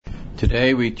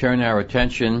Today we turn our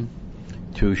attention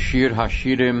to Shir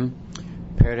Hashirim,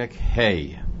 Perek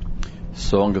Hey,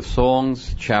 Song of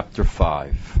Songs, Chapter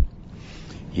 5.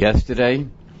 Yesterday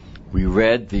we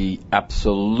read the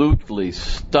absolutely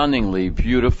stunningly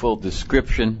beautiful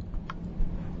description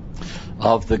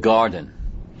of the garden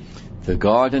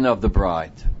of the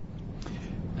bride,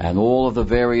 and all of the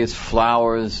various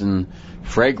flowers and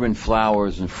fragrant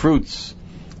flowers and fruits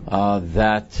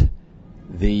that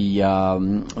the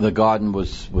garden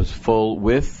was full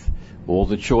with, all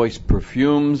the choice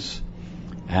perfumes,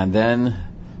 and then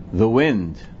the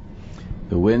wind.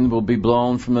 The wind will be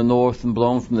blown from the north and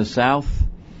blown from the south,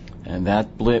 and that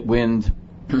wind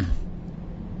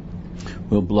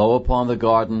will blow upon the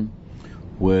garden,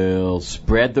 will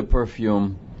spread the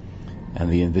perfume, and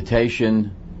the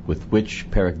invitation with which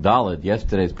Perek Daled,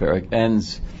 yesterday's Perek,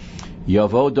 ends,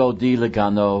 Yavo dodi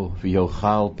legano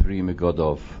v'yochal pri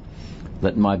megodov.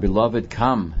 Let my beloved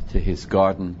come to his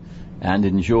garden and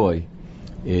enjoy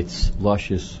its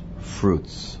luscious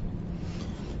fruits.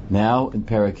 Now in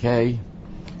Perek Hey,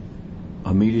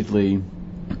 immediately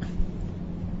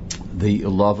the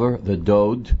lover, the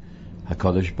dode,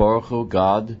 HaKadosh Baruch Hu,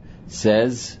 God,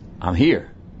 says, I'm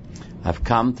here. I've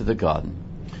come to the garden.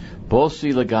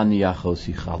 Bosi legani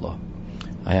yachosi chala.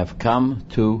 I have come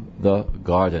to the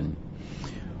garden.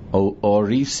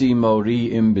 Orisi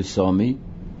mori im bisomi.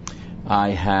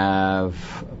 I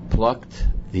have plucked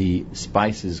the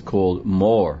spices called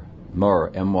myrrh,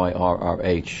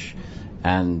 M-Y-R-R-H,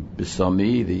 and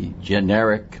bisomi, the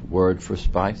generic word for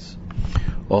spice.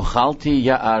 Ochalti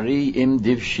ya'ari im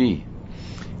divshi.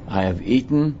 I have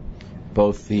eaten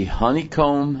both the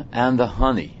honeycomb and the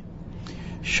honey.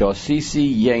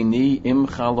 Shosisi yeni im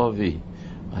chalavi.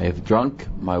 I have drunk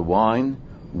my wine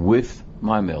with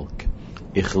my milk.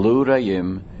 Ichlu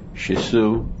rayim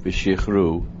shisu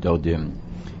v'shichru dodim.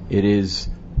 It is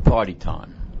party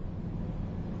time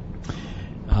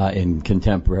in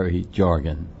contemporary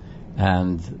jargon,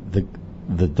 and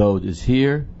the dode is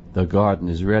here. The garden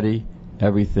is ready.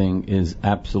 Everything is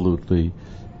absolutely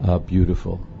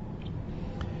beautiful.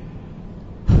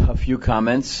 A few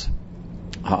comments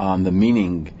on the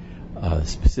meaning,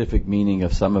 specific meaning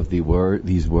of some of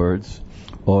these words.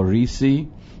 Orisi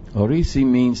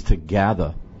means to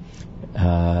gather.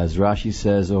 As Rashi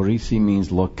says, Orisi means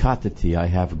lokatati. I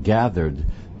have gathered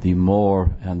the mor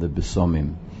and the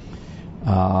besomim.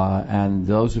 And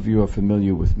those of you who are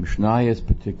familiar with Mishnayos,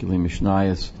 particularly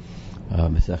Mishnayos,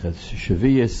 Mesechet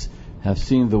Shavios, have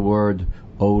seen the word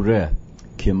oreh,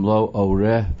 kimlo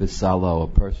oreh v'salo, a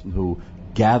person who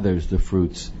gathers the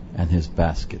fruits and his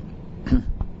basket.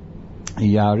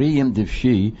 Yariyim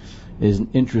divshi is an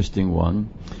interesting one,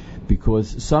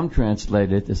 because some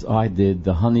translate it as I did,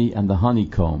 the honey and the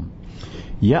honeycomb.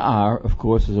 Ya'ar, of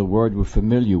course, is a word we're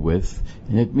familiar with,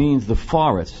 and it means the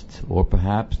forest, or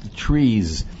perhaps the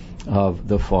trees of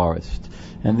the forest.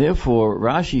 And therefore,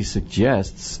 Rashi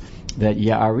suggests that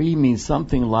Ya'ari means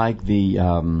something like the,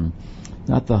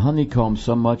 not the honeycomb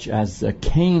so much as a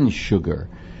cane sugar,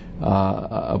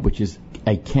 which is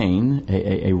a cane,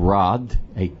 a rod,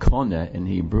 a koneh in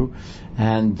Hebrew,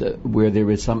 and where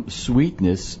there is some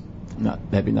sweetness,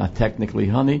 maybe not technically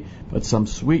honey, but some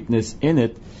sweetness in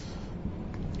it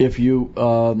if you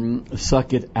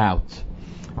suck it out.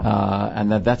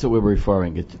 And that's what we're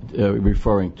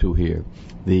referring to here.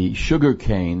 The sugar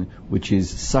cane, which is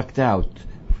sucked out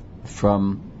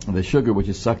from the sugar, which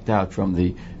is sucked out from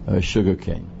the sugar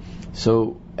cane.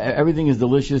 So everything is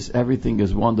delicious, everything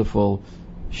is wonderful.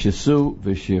 Shisu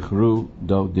v'shichru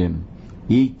dodim.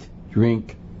 Eat,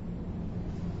 drink,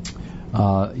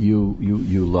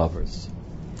 you lovers.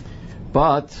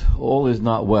 But all is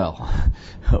not well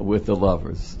with the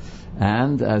lovers.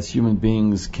 And as human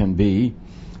beings can be,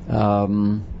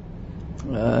 they're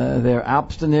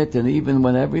obstinate, and even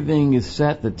when everything is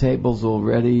set, the table's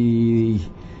already,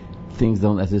 things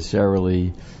don't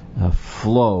necessarily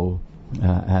flow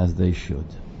as they should.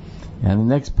 And the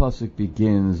next pasuk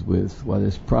begins with what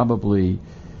is probably,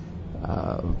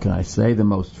 can I say, one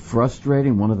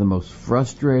of the most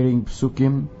frustrating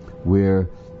psukim, where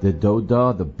the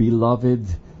doda, the beloved,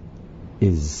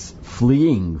 is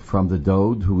fleeing from the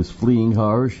dode who is fleeing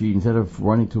her. She, instead of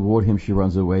running toward him, she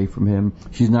runs away from him.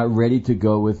 She's not ready to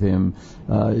go with him.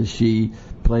 She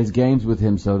plays games with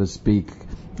him, so to speak.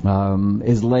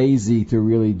 Is lazy to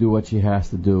really do what she has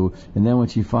to do, and then when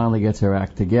she finally gets her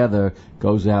act together,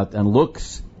 goes out and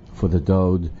looks for the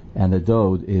dode, and the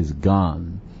dode is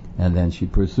gone. And then she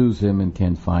pursues him and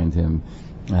can't find him,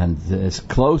 and as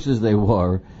close as they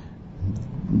were,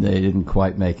 they didn't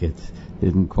quite make it,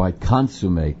 didn't quite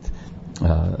consummate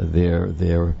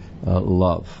their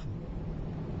love.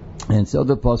 And so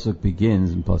the pasuk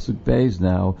begins, in pasuk Beis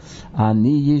now,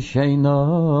 Ani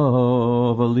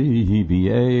yishena v'li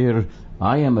bi'er.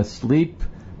 I am asleep,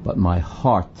 but my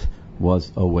heart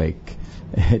was awake.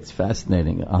 It's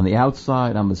fascinating. On the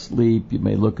outside, I'm asleep. You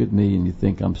may look at me and you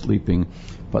think I'm sleeping,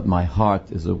 but my heart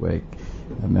is awake.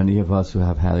 Many of us who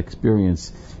have had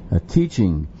experience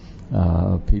teaching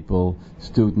people,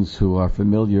 students who are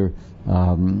familiar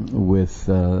with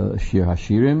Shir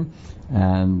Hashirim,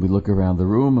 and we look around the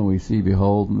room and we see,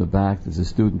 behold, in the back there's a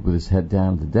student with his head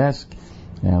down at the desk,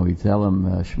 and we tell him,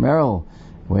 Shmerel,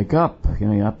 wake up,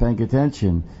 you're not paying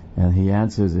attention. And he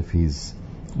answers, if he's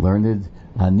learned,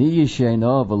 Ani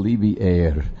yishena v'li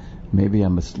bi'er. Maybe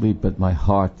I'm asleep, but my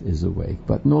heart is awake.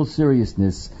 But in all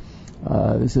seriousness,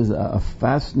 this is a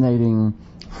fascinating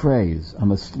phrase.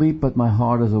 I'm asleep, but my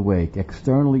heart is awake.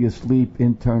 Externally asleep,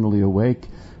 internally awake.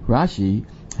 Rashi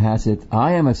has it,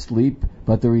 I am asleep,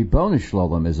 but the Ribbono Shel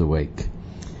Olam is awake.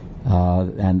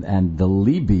 And the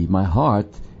libi, my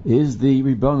heart, is the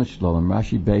Ribbono Shel Olam.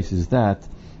 Rashi bases that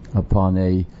upon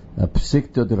a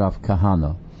psikta de Rav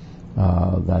Kahana.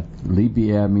 That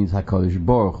libi means HaKadosh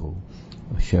Baruch Hu.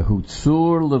 Shehu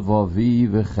tzur levavi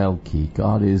v'chelki.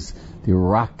 God is the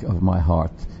rock of my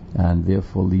heart, and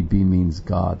therefore libi means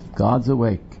God. God's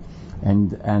awake,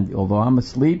 and although I'm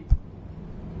asleep,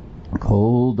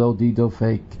 kol dodi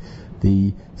dofek,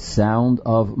 the sound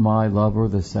of my lover,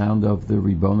 the sound of the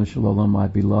Ribbono Shel Olam, my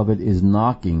beloved, is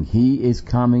knocking. He is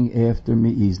coming after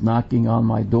me. He's knocking on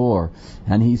my door,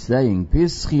 and he's saying,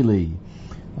 Pischili,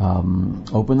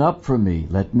 open up for me,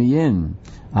 let me in.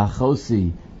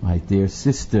 Achosi, my dear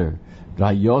sister.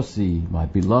 Rayosi, my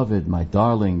beloved, my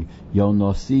darling.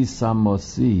 Yonosi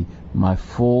samosi, my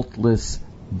faultless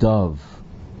dove.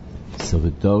 So the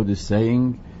dove is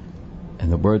saying, in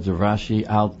the words of Rashi,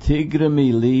 Al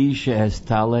tigrami li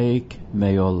she'estalek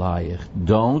me'olayich.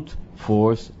 Don't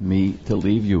force me to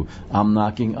leave you. I'm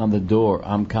knocking on the door.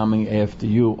 I'm coming after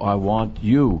you. I want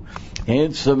you.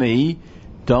 Answer me.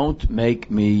 Don't make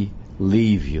me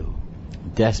leave you.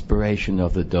 Desperation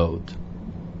of the dode.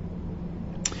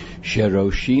 The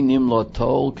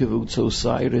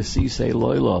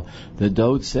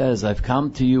dode says, I've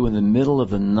come to you in the middle of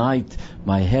the night.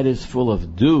 My head is full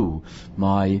of dew.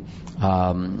 My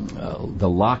the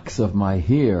locks of my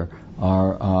hair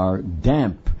are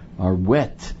damp, are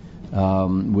wet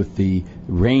with the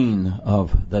rain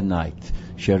of the night.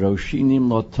 Sheroshinim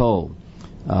lotol.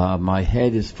 My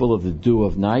head is full of the dew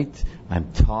of night.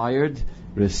 I'm tired.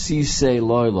 Resise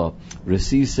loila.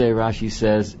 Resise, Rashi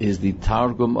says, is the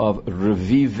targum of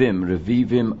revivim.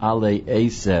 Revivim ale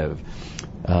esev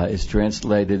is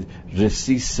translated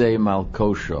resise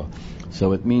malkosha.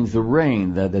 So it means the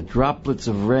rain, the droplets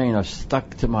of rain are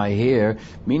stuck to my hair,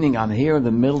 meaning I'm here in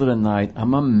the middle of the night,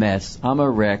 I'm a mess, I'm a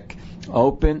wreck,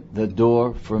 open the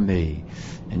door for me.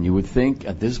 And you would think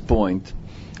at this point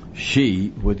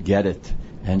she would get it,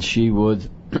 and she would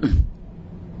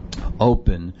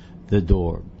open the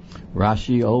door.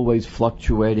 Rashi always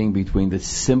fluctuating between the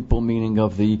simple meaning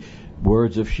of the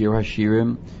words of Shir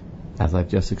Hashirim, as I've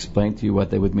just explained to you what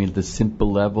they would mean at the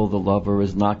simple level. The lover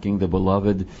is knocking, the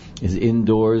beloved is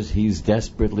indoors, he's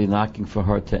desperately knocking for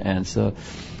her to answer.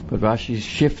 But Rashi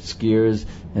shifts gears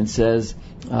and says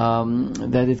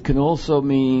that it can also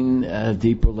mean a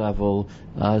deeper level,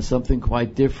 something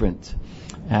quite different.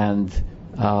 And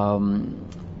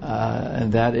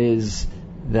that is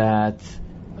that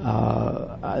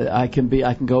I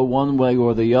can go one way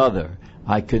or the other.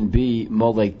 I can be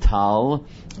molei tal,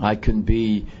 I can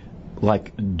be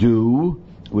like dew,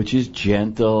 which is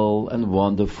gentle and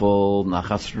wonderful,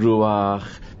 nachas ruach,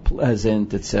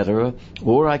 pleasant, etc.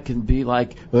 Or I can be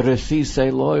like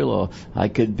resise loilo, I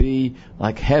could be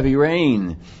like heavy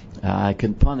rain, I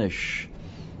can punish.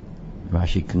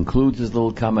 Rashi concludes his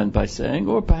little comment by saying,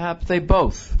 or perhaps they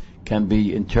both can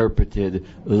be interpreted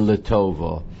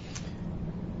letova.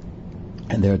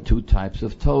 And there are two types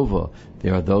of tova.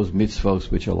 There are those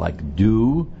mitzvos which are like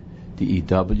do,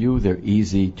 D-E-W, they're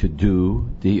easy to do,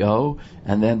 D-O,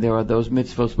 and then there are those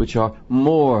mitzvos which are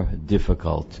more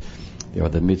difficult. There are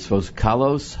the mitzvos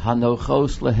kalos,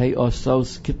 hanochos,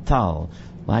 leheosos, kital.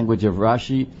 Language of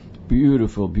Rashi,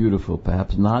 beautiful, beautiful.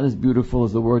 Perhaps not as beautiful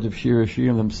as the words of Shir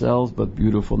Hashirim themselves, but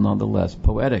beautiful nonetheless,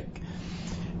 poetic.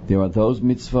 There are those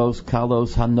mitzvos,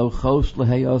 kalos, hanochos,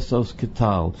 leheosos,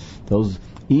 kital. Those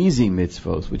easy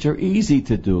mitzvos, which are easy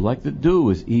to do, like the do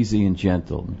is easy and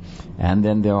gentle. And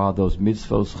then there are those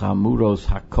mitzvos, chamuros,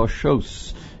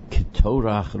 hakoshos,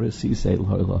 kitorach, resise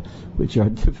loila, which are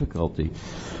difficulty,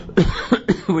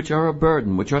 which are a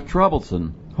burden, which are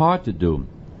troublesome, hard to do,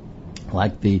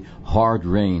 like the hard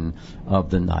rain of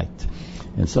the night.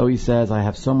 And so he says, I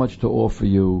have so much to offer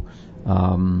you,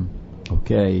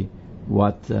 Okay,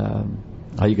 what?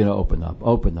 Are you going to open up?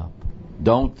 Open up.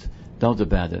 Don't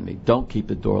abandon me. Don't keep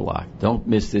the door locked. Don't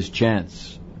miss this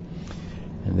chance.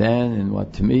 And then, in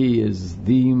what to me is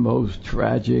the most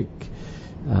tragic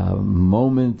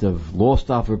moment of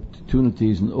lost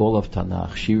opportunities in all of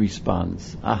Tanakh, she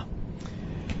responds,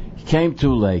 you came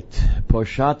too late.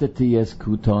 Poshatati es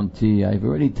kutonti. I've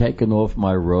already taken off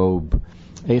my robe.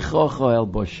 Eichocho el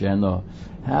bosheno.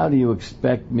 How do you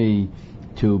expect me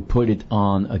to put it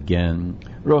on again?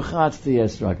 Rochatzti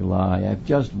es raglai. I've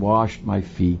just washed my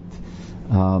feet.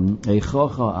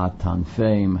 Eichocho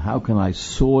atanfeim. How can I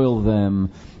soil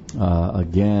them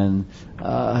again?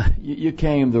 You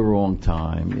came the wrong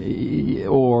time.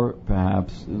 Or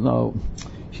perhaps, no,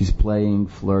 she's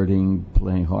flirting,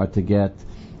 playing hard to get,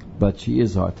 but she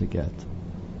is hard to get.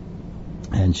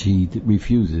 And she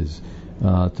refuses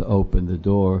to open the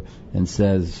door and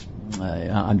says,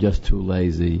 I'm just too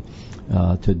lazy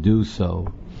to do so.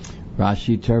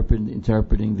 Rashi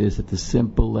interpreting this at the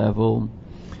simple level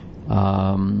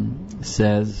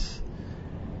says,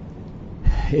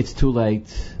 it's too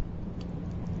late.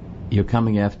 You're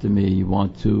coming after me. You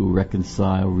want to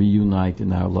reconcile, reunite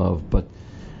in our love, but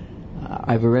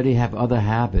I've already have other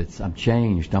habits. I'm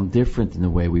changed. I'm different in the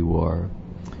way we were.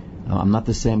 I'm not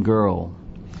the same girl.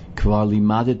 I've already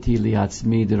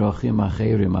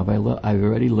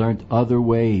learned other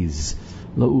ways.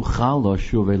 I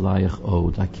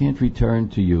can't return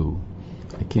to you.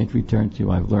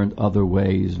 I've learned other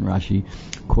ways. And Rashi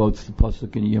quotes the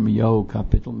pasuk in Yirmiyahu,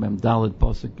 Kapitel Mem Dalet,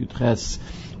 pasuk Yudches,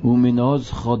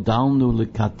 Uminoz chodalnu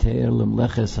lekater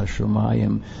lemleches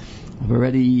hashomayim. I've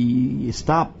already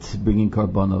stopped bringing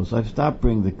karbanos. I've stopped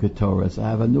bringing the ketoras. I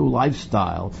have a new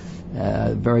lifestyle,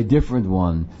 very different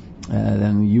one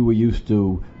than you were used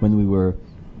to when we were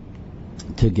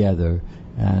together.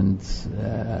 And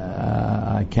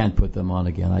I can't put them on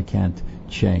again. I can't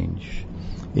change.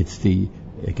 It's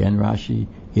again Rashi,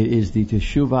 it is the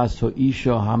teshuvah so isha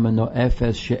hameno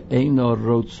efes she'eno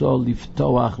rotzo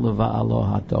liftoach leva'alo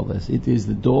hatoves. It is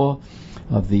the door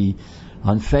of the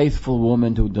unfaithful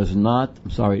woman who does not,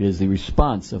 it is the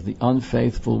response of the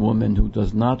unfaithful woman who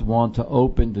does not want to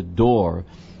open the door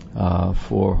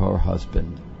for her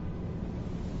husband.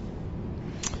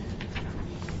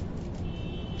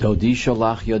 Dodi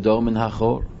shalach yado min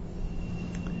hachor.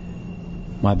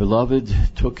 My beloved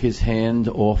took his hand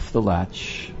off the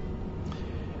latch.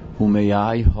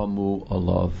 Umeyai hamu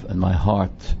alav, and my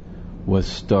heart was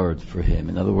stirred for him.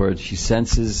 In other words, she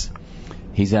senses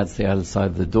he's at the other side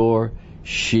of the door.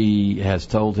 She has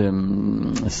told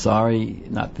him, sorry,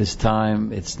 not this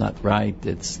time, it's not right,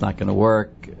 it's not going to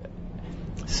work.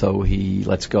 So he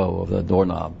lets go of the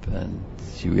doorknob, and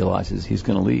she realizes he's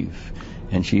going to leave,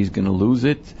 and she's going to lose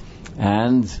it,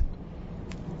 and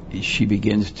she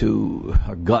begins to,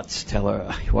 her guts tell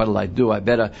her, what'll I do? I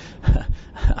better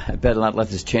not let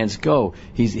this chance go.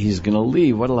 He's going to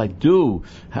leave. What'll I do?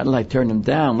 How do I turn him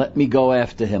down? Let me go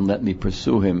after him. Let me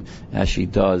pursue him, as she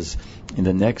does in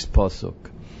the next pasuk.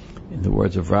 In the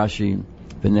words of Rashi,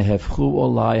 V'nehefchu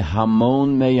olai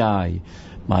hamon meyai.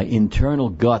 My internal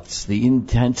guts, the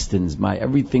intestines, my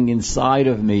everything inside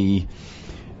of me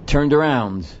turned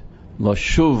around. Lo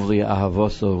shuv li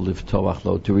ahavoso liftoach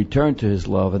lo, to return to his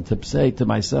love and to say to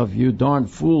myself, you darn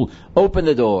fool, open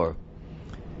the door.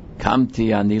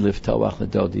 Kamti ani liftoach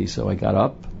ledodi. So I got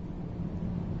up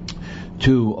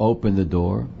to open the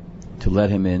door, to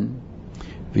let him in.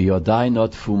 V'yodai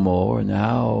not fumor.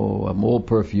 Now I'm all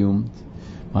perfumed.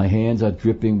 My hands are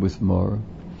dripping with myrrh.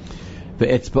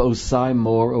 Ve'etzba'osai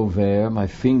mor over. My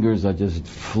fingers are just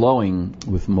flowing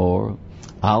with myrrh.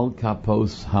 Al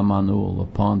kapos hamanul,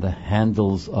 upon the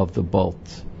handles of the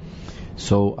bolt.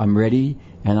 So I'm ready,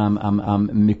 and I'm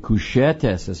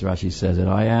mikushetes, as Rashi says it.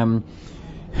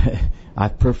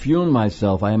 I've perfumed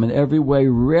myself. I am in every way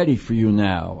ready for you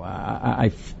now.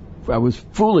 I was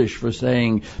foolish for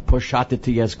saying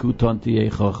poshatati es kutonti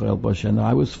eichoch el boshena.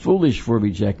 I was foolish for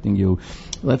rejecting you.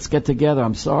 Let's get together.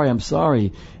 I'm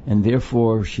sorry. And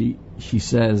therefore she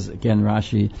says, again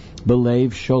Rashi, belev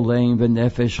sholem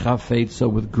v'nefesh chafetz, so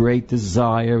with great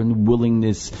desire and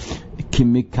willingness,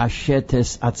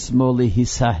 kimikashetes atzmo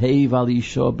lehisahev al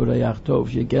isho b'reyach tov.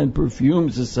 She again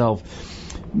perfumes herself,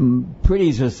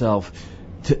 pretties herself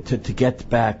to get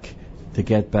back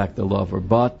the lover.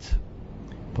 But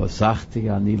posachti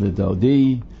ani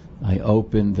ledodi, I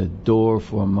opened the door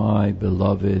for my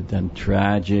beloved, and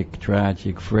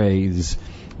tragic phrase,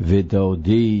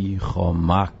 vidodi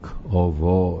chomak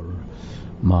ovor.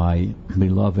 My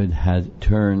beloved had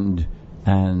turned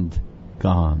and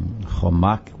gone.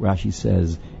 Chomak, Rashi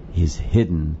says, is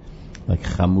hidden, like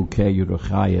chamukei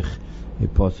yeruchayich a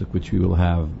pasuk which we will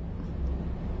have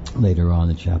later on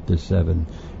in chapter 7.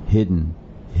 Hidden.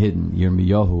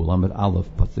 Yirmiyahu, Lamed Aleph,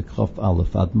 pasuk Chof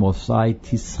Aleph, Ad Mosai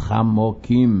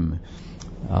Tischamokim.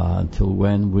 Until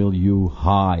when will you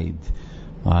hide?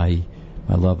 My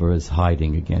lover is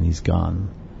hiding again. He's gone.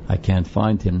 I can't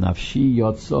find him. Nafshi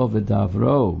yotzo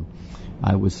v'davro.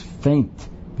 I was faint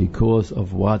because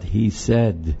of what he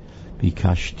said.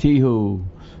 Bikashtihu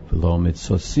v'lo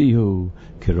mitzosihu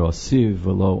kirosiv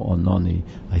v'lo ononi.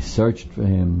 I searched for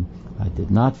him. I did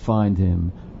not find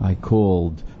him. I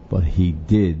called, but he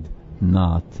did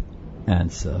not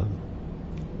answer.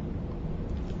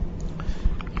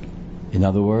 In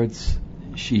other words,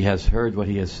 she has heard what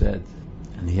he has said.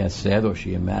 And he has said, or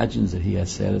she imagines that he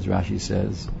has said, as Rashi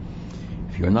says,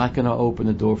 if you're not going to open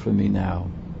the door for me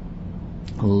now,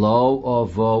 lo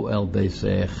avo el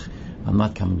beisech, I'm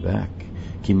not coming back.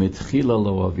 Ki mitchila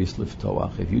lo avis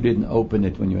liftoach. If you didn't open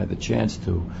it when you had the chance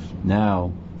to,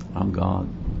 now I'm gone.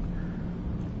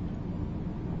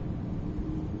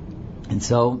 And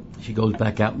so she goes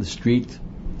back out in the street,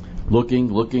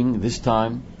 looking. This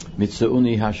time,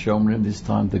 mitzuuni hashomrim. This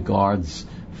time the guards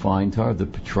find her, the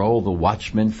patrol, the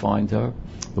watchmen find her,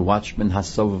 the watchmen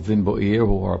hasovavim bo'ir,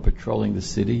 who are patrolling the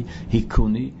city,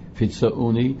 hikuni,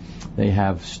 fitzauni, they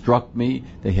have struck me,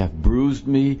 they have bruised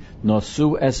me,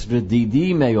 nosu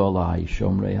esredidi meolai,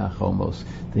 shomrei hachomos,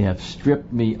 they have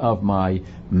stripped me of my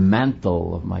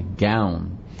mantle, of my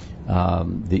gown,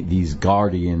 these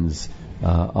guardians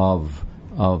of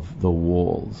the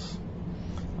walls.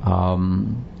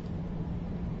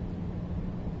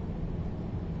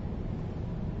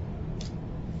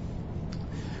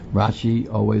 Rashi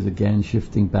always again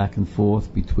shifting back and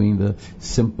forth between the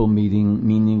simple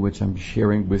meaning which I'm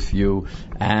sharing with you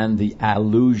and the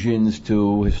allusions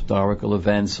to historical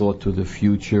events or to the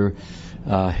future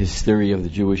history of the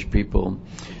Jewish people.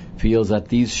 Feels that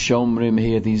these shomrim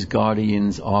here, these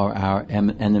guardians, are our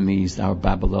enemies, our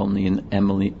Babylonian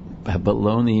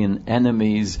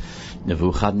enemies.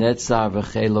 Nebuchadnezzar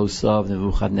v'chelosav,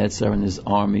 Nebuchadnezzar and his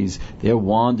armies, they're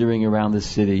wandering around the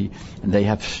city, and they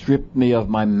have stripped me of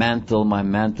my mantle. My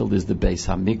mantle is the Beis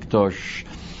Hamikdash,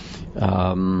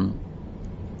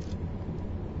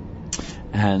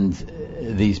 and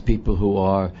these people who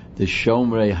are the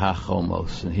Shomrei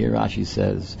HaChomos. And here Rashi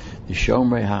says, the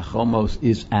Shomrei HaChomos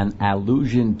is an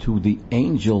allusion to the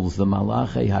angels, the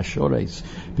Malachei HaShores,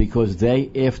 because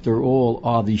they, after all,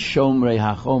 are the Shomrei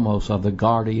HaChomos, are the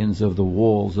guardians of the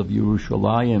walls of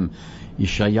Yerushalayim.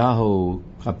 Yeshayahu,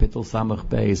 Kapitel Samach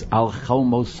Beis, Al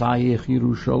Chomosayich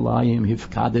Yerushalayim,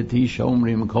 Hifkadeti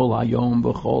Shomrim Kol Hayom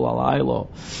V'Chol Alaylo.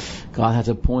 God has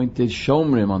appointed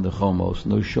Shomrim on the Chomos.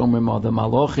 No Shomrim are the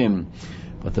Malachim.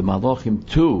 But the Malachim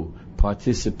too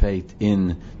participate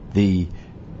in the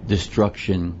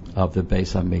destruction of the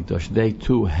Beis HaMikdash. They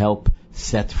too help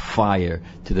set fire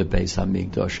to the Beis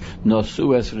HaMikdash.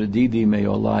 Nosu es redidi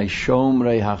meolai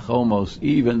shomrei hachomos.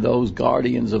 Even those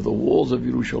guardians of the walls of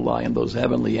Yerushalayim, those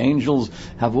heavenly angels,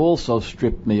 have also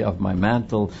stripped me of my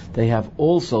mantle. They have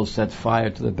also set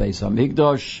fire to the Beis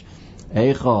HaMikdash.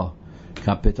 Eicha.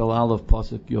 Kapitel Aleph,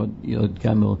 Pasuk Yod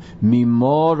Gimel,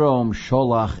 Mimorom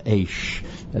Sholach Eish,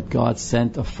 that God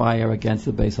sent a fire against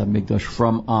the Beis HaMikdash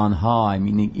from on high,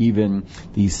 meaning even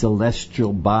the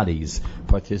celestial bodies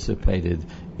participated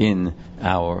in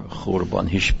our Churban.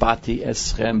 Hishpati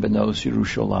Eschem Benos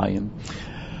Yerushalayim.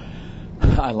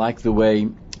 I like the way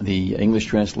the English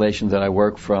translation that I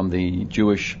work from, the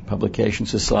Jewish Publication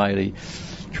Society,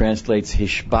 translates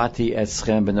Hishpati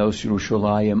eschem benos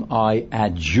Yerushalayim, I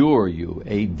adjure you,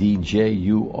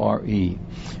 A-D-J-U-R-E,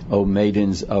 O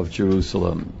maidens of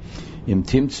Jerusalem. Im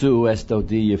timtzu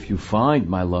estodi, if you find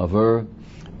my lover,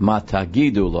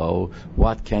 matagidulo,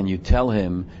 what can you tell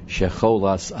him?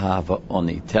 Shecholas ahava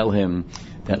oni, tell him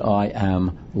that I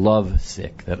am love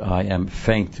sick, that I am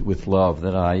faint with love,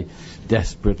 that I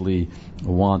desperately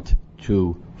want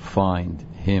to find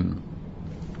him.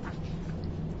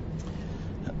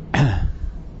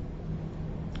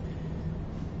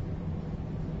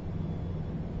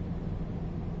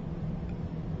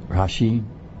 Rashi,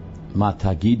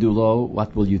 matagidulo,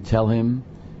 what will you tell him?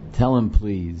 Tell him,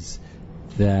 please,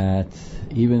 that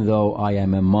even though I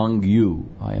am among you,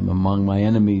 I am among my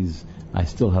enemies, I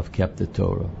still have kept the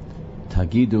Torah.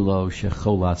 Tagidulo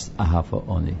shecholas ahava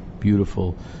oni.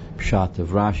 Beautiful pshat of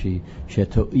Rashi.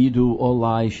 Shetoidu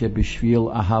olai shebishvil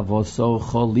ahavoso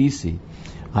cholisi.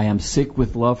 I am sick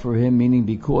with love for him, meaning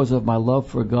because of my love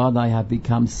for God, I have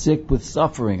become sick with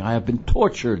suffering. I have been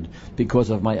tortured because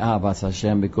of my Avas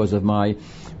Hashem, because of my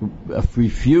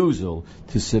refusal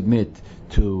to submit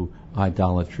to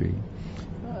idolatry.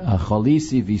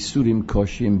 Chalisi visurim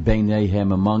koshim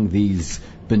beinehem, among these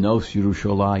Benos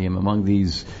Yerushalayim, among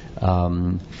these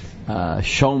Shomrim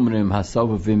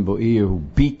Hasovavim Bo'ir, who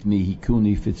beat me,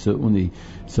 Hikuni Fitzauni.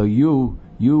 So you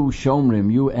Shomrim,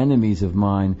 you enemies of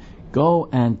mine, go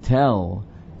and tell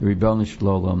the Rebbeinu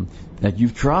Shalom that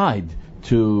you've tried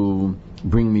to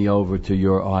bring me over to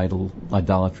your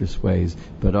idolatrous ways,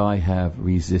 but I have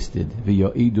resisted.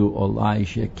 V'yo'idu olai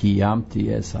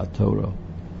shekiyamti es haTorah.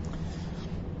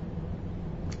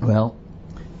 Well,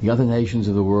 the other nations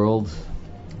of the world,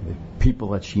 the people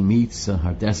that she meets in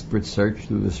her desperate search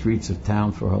through the streets of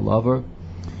town for her lover,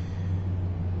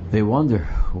 they wonder,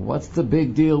 what's the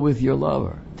big deal with your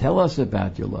lover? Tell us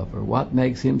about your lover. What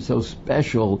makes him so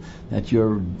special that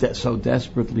you're so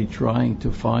desperately trying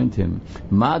to find him?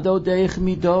 Ma dodeich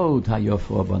midod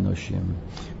hayofu banoshim.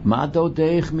 Ma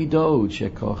dodeich midod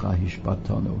shekocha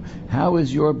hishbatonu. How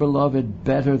is your beloved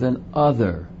better than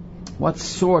other? What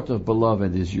sort of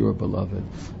beloved is your beloved,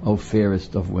 O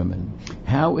fairest of women?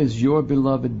 How is your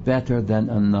beloved better than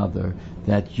another,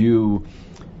 that you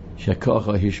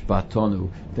shekocha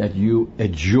hishbatonu, that you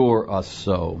adjure us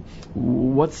so?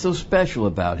 What's so special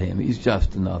about him? He's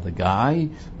just another guy.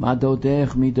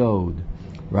 Madodech midod.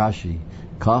 Rashi.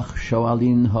 Kach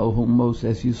shoalin ho-humos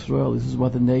es Yisrael. This is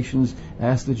what the nations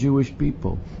ask the Jewish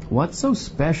people. What's so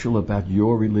special about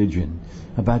your religion,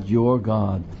 about your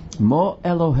God? Mo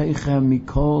Eloheichem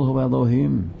mikol hu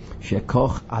Elohim,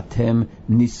 shekoch atem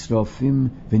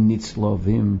nisrofim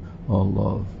v'nitzlovim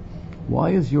olov.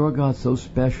 Why is your God so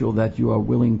special that you are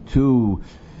willing to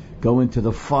go into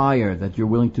the fire, that you're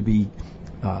willing to be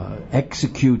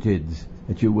executed,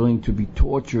 that you're willing to be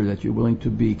tortured, that you're willing to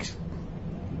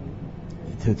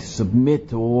submit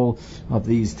to all of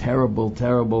these terrible,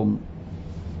 terrible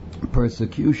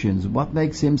persecutions? What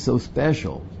makes him so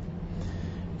special?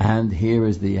 And here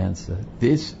is the answer.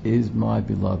 This is my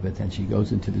beloved. And she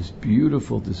goes into this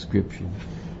beautiful description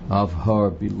of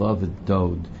her beloved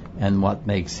Dod and what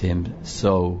makes him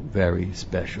so very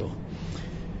special.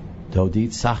 Dodi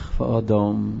tzach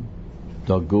v'adom,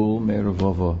 dagul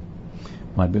mervovo.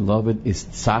 My beloved is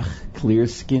tzach,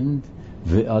 clear-skinned,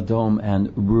 v'adom,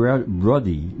 and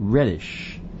ruddy,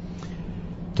 reddish.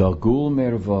 Dagul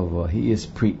mervovo. He is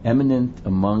preeminent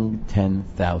among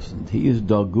 10,000. He is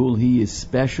dagul. He is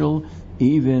special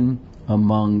even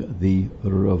among the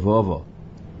Ravovo.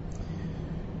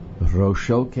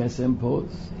 Rosho kesempos.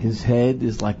 His head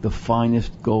is like the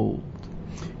finest gold.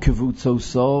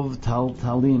 Kivutzosov tal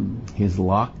talim. His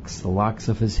locks, the locks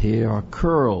of his hair, are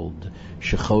curled.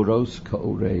 Shechoros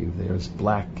ka'orev. They are as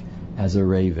black as a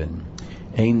raven.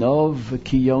 Einov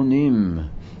kiyonim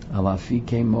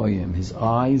alafike moyim. His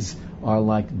eyes are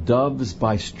like doves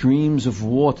by streams of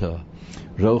water.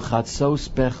 Rochatzos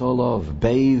pecholov.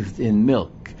 Bathed in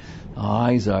milk. The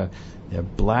eyes they're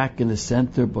black in the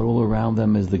center, but all around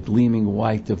them is the gleaming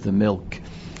white of the milk.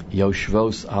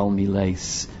 Yoshvos al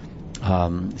miles,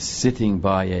 sitting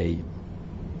by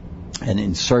an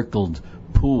encircled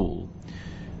pool.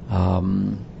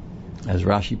 As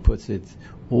Rashi puts it,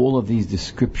 all of these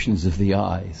descriptions of the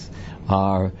eyes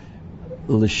are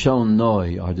Lishon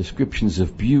Noi, are descriptions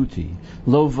of beauty.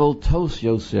 Lo voltos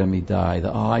yoser midai,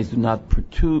 the eyes do not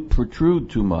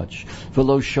protrude too much.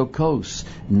 Velo shokos,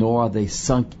 nor are they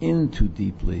sunk in too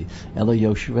deeply. Elo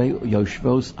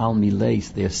yoshvos al miles,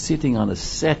 they are sitting on a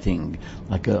setting,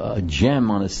 like a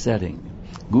gem on a setting.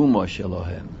 Gumosh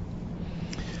Elohem.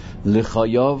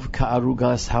 L'chayov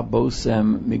ka'arugas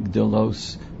habosem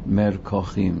migdalos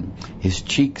merkochim. His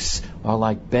cheeks are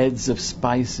like beds of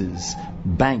spices,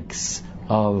 banks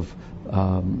of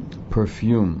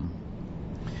perfume.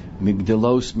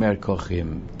 Migdalos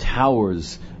merkochim,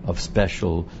 towers of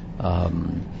special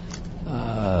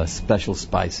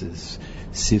spices.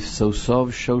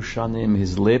 Sifsosov shoshanim,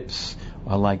 his lips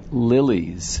are like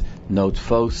lilies.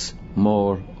 Notfos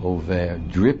mor over,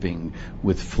 dripping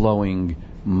with flowing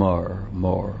myrrh.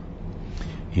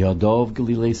 Yadov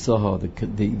Galilei Saha,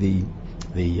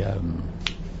 the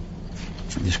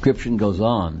description goes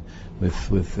on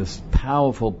with this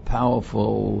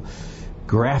powerful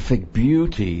graphic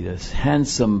beauty, this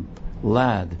handsome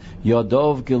lad.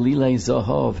 Yadov Galilei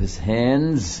Zahav, his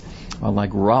hands are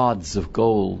like rods of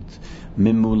gold.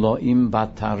 Mimulaim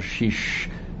batarshish,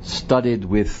 studded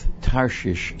with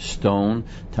Tarshish stone.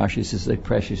 Tarshish is a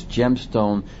precious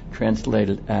gemstone,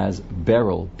 translated as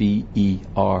beryl,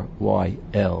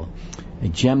 B-E-R-Y-L, a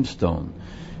gemstone.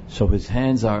 So his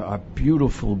hands are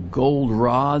beautiful gold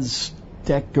rods,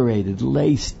 decorated,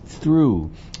 laced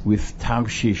through with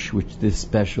Tarshish, which this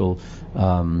special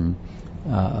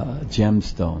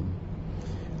gemstone.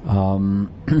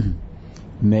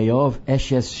 Me'ov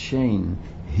eshes shein,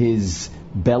 His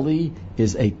belly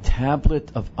is a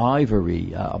tablet of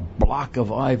ivory, a block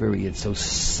of ivory. It's so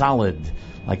solid,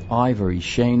 like ivory.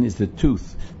 Shein is the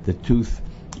tooth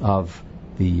of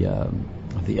the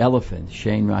elephant.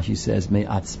 Shein, Rashi says, may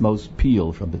atzmos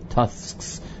peel, from the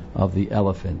tusks of the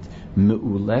elephant.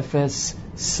 Me'ulefes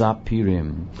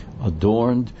sapirim,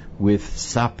 adorned with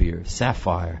sapphire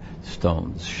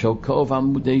stones. Shokov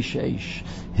amudei sheish,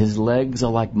 his legs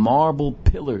are like marble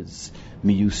pillars.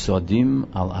 Miyusodim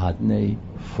al adnei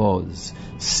foz,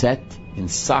 set in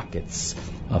sockets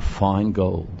of fine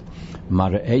gold.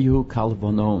 Mar'ehu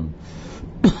kalvonon,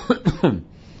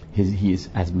 he is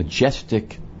as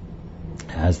majestic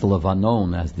as the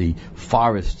Lebanon, as the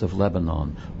forests of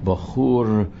Lebanon.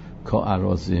 Bachur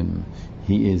ko'arozim,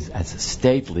 he is as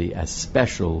stately, as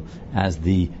special as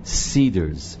the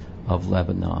cedars of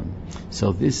Lebanon.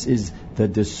 So this is the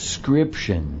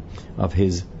description of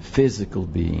his physical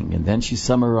being. And then she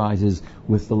summarizes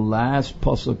with the last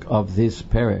pasuk of this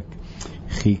perek.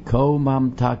 Chiko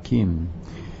mamtakim.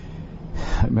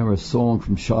 I remember a song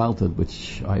from childhood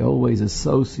which I always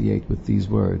associate with these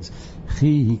words.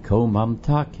 Chiko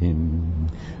mamtakim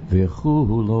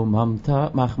v'chu lo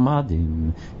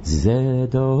machmadim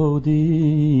zedodi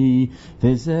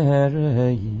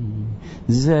v'zerei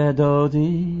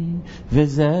zedodi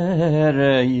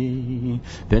v'zerei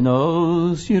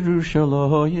benos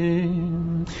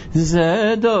Yerushalayim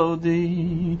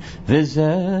zedodi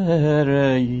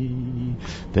v'zerei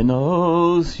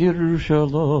benos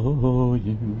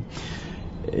Yerushalayim.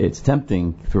 It's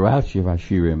tempting throughout Shir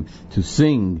HaShirim to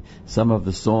sing some of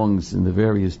the songs in the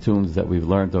various tunes that we've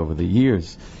learned over the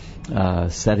years,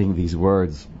 setting these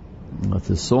words.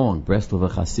 It's a song,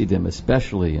 Breslov Hasidim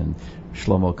especially, and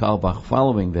Shlomo Carlebach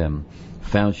following them,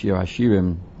 found Shir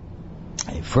HaShirim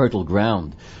a fertile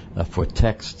ground for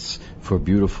texts, for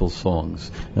beautiful songs.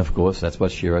 And of course, that's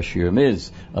what Shir HaShirim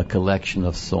is, a collection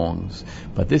of songs.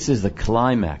 But this is the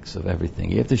climax of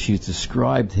everything. After she's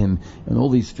described him in all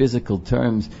these physical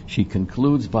terms, she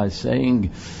concludes by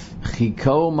saying,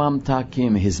 Chiko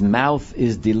mamtakim, his mouth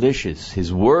is delicious,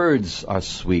 his words are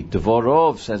sweet.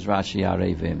 Devorov, says Rashi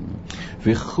Arevim.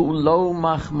 V'chulo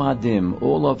machmadim,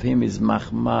 all of him is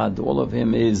machmad, all of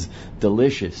him is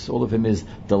delicious, all of him is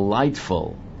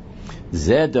delightful.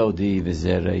 Zedodi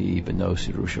v'zerei benos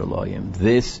Yerushalayim.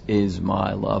 This is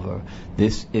my lover.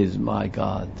 This is my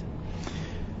God.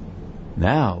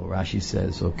 Now, Rashi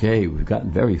says, okay, we've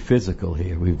gotten very physical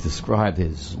here. We've described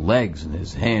his legs and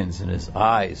his hands and his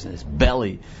eyes and his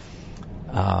belly.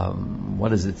 What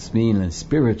does it mean in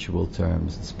spiritual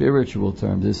terms? In spiritual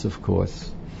terms, this, of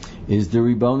course, is the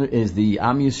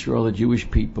Am Yisrael, the Jewish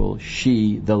people,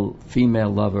 she, the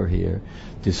female lover here,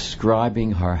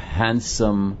 describing her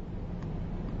handsome,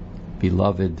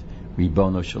 beloved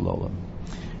Ribono Shel Olam.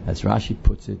 As Rashi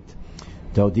puts it,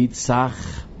 Dodit Sach,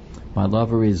 my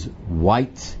lover is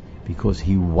white because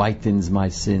he whitens my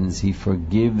sins, he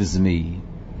forgives me.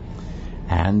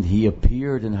 And he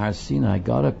appeared in Har Sinai.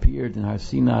 God appeared in Har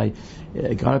Sinai.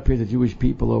 God appeared to Jewish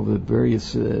people over the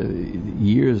various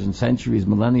years and centuries,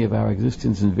 millennia of our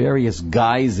existence, in various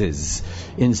guises.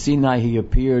 In Sinai, he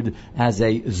appeared as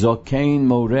a Zokein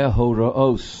Moreh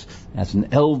Horaos, as an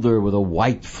elder with a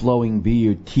white flowing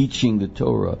beard, teaching the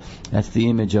Torah. That's the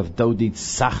image of Dodit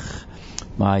Sach.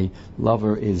 My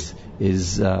lover is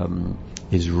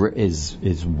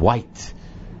white.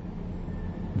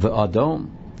 The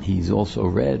Adon. He's also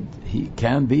red. He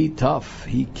can be tough.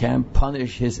 He can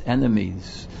punish his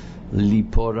enemies.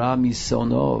 Lipora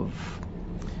misonov.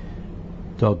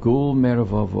 Dagul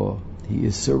mervavo. He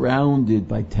is surrounded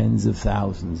by tens of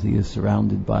thousands. He is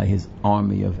surrounded by his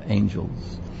army of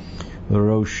angels.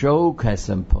 Rosho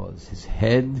kasempos. His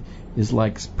head is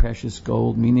like precious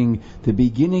gold, meaning the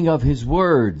beginning of his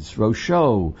words.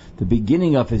 Rosho, the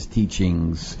beginning of his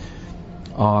teachings,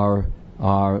 are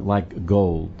like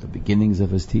gold. The beginnings of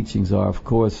his teachings are, of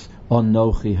course,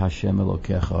 Anochi Hashem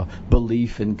Elokecha,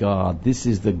 belief in God. This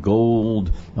is the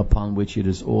gold upon which it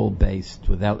is all based.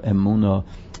 Without emunah,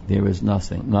 there is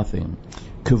nothing.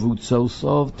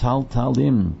 Kavutzosov tal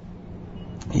talim.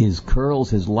 His curls,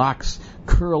 his locks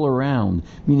curl around,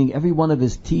 meaning every one of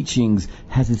his teachings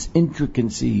has its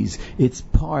intricacies, its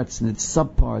parts and its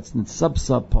subparts and its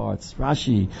sub-subparts.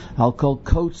 Rashi, I'll call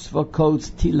coats for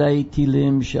coats, tilei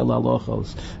tilim shel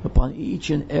alochos. Upon each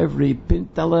and every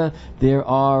pintala there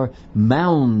are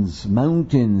mountains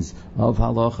of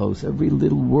halachos. Every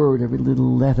little word, every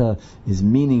little letter is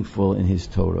meaningful in his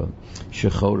Torah.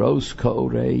 Shechoros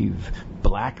ka'orev,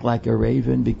 black like a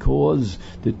raven, because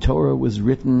the Torah was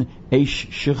written Eish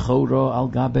Shechora al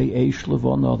Gabe Eish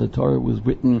Levona. The Torah was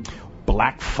written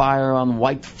black fire on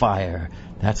white fire.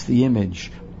 That's the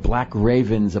image. black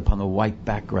ravens upon a white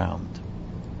background.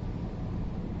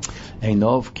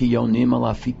 Einov ki yonim al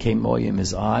afike moyim.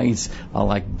 His eyes are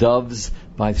like doves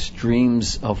by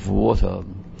streams of water.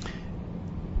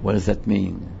 What does that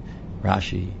mean?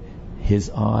 Rashi,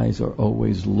 his eyes are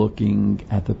always looking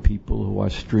at the people who are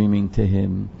streaming to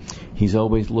him. He's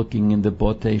always looking in the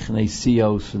Botei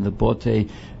Chnesios and the Botei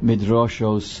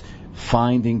Midrashos,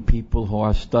 finding people who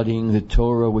are studying the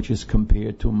Torah, which is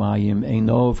compared to Mayim.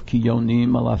 Einov ki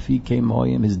yonim al afike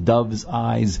moyim. His dove's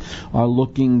eyes are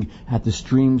looking at the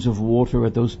streams of water,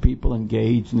 at those people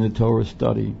engaged in the Torah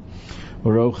study.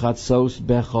 Rochatzos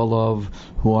becholov,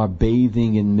 who are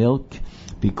bathing in milk,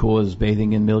 because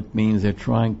bathing in milk means they're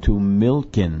trying to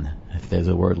milken, if there's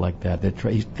a word like that.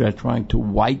 They're trying to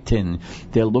whiten.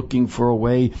 They're looking for a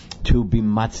way to be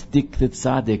matzdik the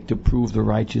tzaddik, to prove the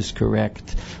righteous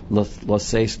correct.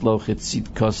 Loseis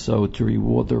lochitzit koso, to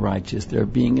reward the righteous. They're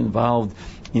being involved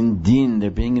in din.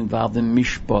 They're being involved in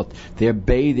mishpat. They're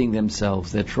bathing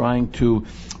themselves. They're trying to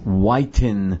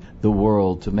whiten the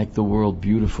world, to make the world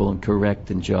beautiful and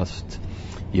correct and just.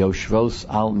 Yoshvos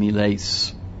al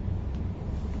miles.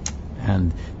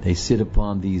 And they sit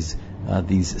upon these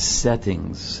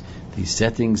settings. These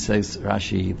settings, says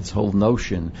Rashi, this whole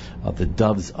notion of the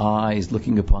dove's eyes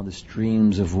looking upon the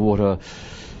streams of water,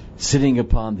 sitting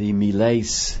upon the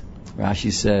miles.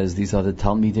 Rashi says these are the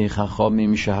Talmidei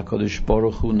Chachomim sheHaKadosh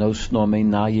Baruch Hu nosno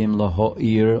meinayim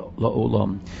lahoir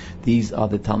laolam. These are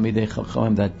the Talmidei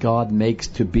Chachomim that God makes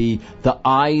to be the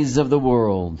eyes of the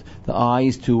world, the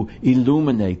eyes to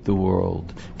illuminate the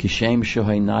world. Kishem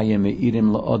shohaynayim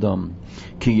meirim laodam.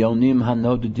 Kiyonim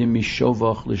hanodedim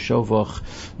mishovach l'shovach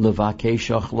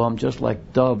levakesh achlam. Just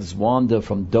like doves wander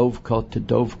from dovecot to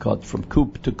dovecot, from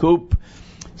coop to coop,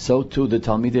 so too the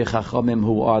Talmidei Chachamim,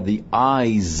 who are the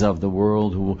eyes of the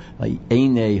world, who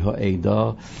Einei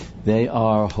Ha'eda, they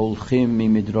are Holchim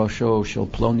midrasho shel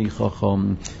Ploni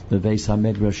Chacham, leveis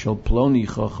hamedrash shel Ploni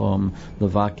Chacham,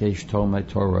 levakesh Tomei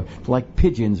Torah. Like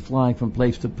pigeons flying from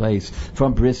place to place,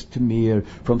 from Brisk to Mir,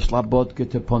 from Slabodka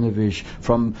to Ponevezh,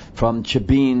 from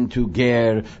Chabin to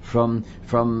Ger, from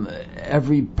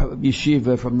every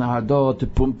yeshiva, from Nahardot to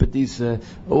Pumbedisa,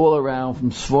 all around,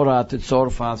 from Svora to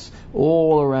Tzorfas,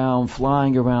 all around,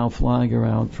 flying around,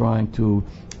 trying to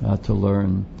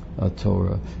learn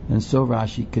Torah. And so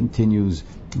Rashi continues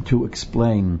to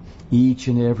explain each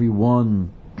and every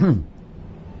one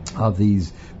of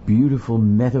these beautiful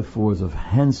metaphors of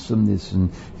handsomeness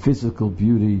and physical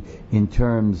beauty in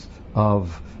terms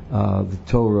of the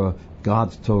Torah,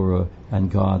 God's Torah, and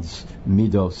God's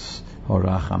midos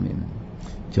horachamim.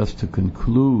 Just to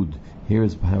conclude,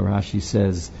 here's how Rashi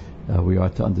says we are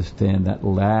to understand that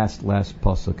last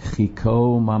pasuk,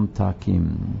 Chiko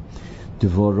mamtakim.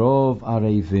 Dvorov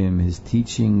arevim, his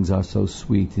teachings are so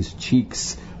sweet, his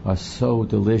cheeks are so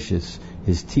delicious,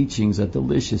 his teachings are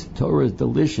delicious, Torah is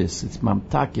delicious, it's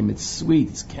mamtakim, it's sweet,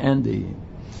 it's candy,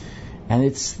 and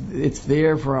it's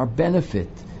there for our benefit.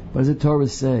 What does the Torah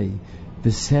say?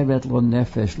 V'seret lo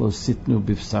nefesh lo sitnu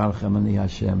b'vsarchem ani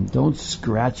Hashem. Don't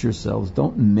scratch yourselves,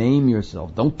 don't maim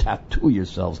yourselves, don't tattoo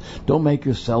yourselves, don't make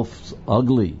yourselves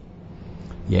ugly.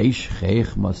 Yesh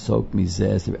cheich masok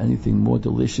mizeh. Is there anything more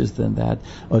delicious than that?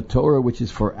 A Torah which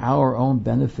is for our own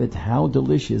benefit. How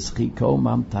delicious! Chiko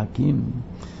mamtakim.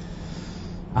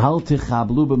 Al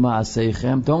tichablu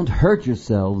b'maaseichem. Don't hurt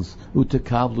yourselves.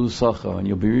 Utekablu sachar, and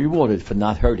you'll be rewarded for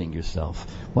not hurting yourself.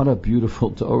 What a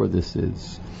beautiful Torah this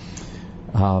is.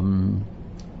 And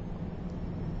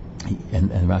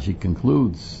Rashi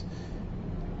concludes,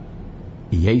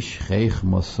 Yesh cheich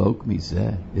masok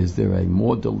mizeh. Is there a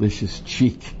more delicious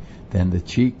cheek than the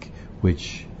cheek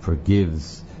which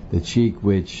forgives, the cheek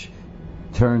which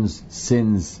turns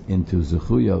sins into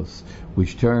zechuyos,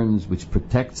 which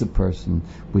protects a person,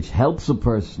 which helps a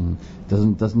person,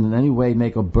 doesn't in any way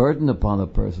make a burden upon a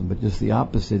person, but just the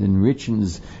opposite,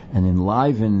 enriches and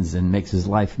enlivens and makes his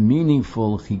life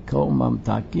meaningful. Chiko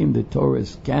mamtakim, the Torah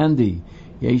is candy.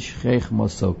 Yesh cheich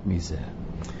masok mizeh.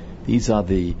 These are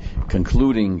the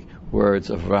concluding words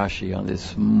of Rashi on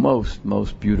this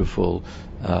most beautiful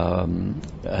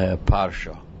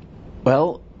parsha.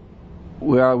 Well,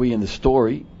 where are we in the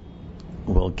story?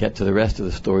 We'll get to the rest of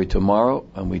the story tomorrow,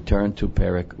 and we turn to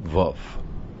Perek Vov.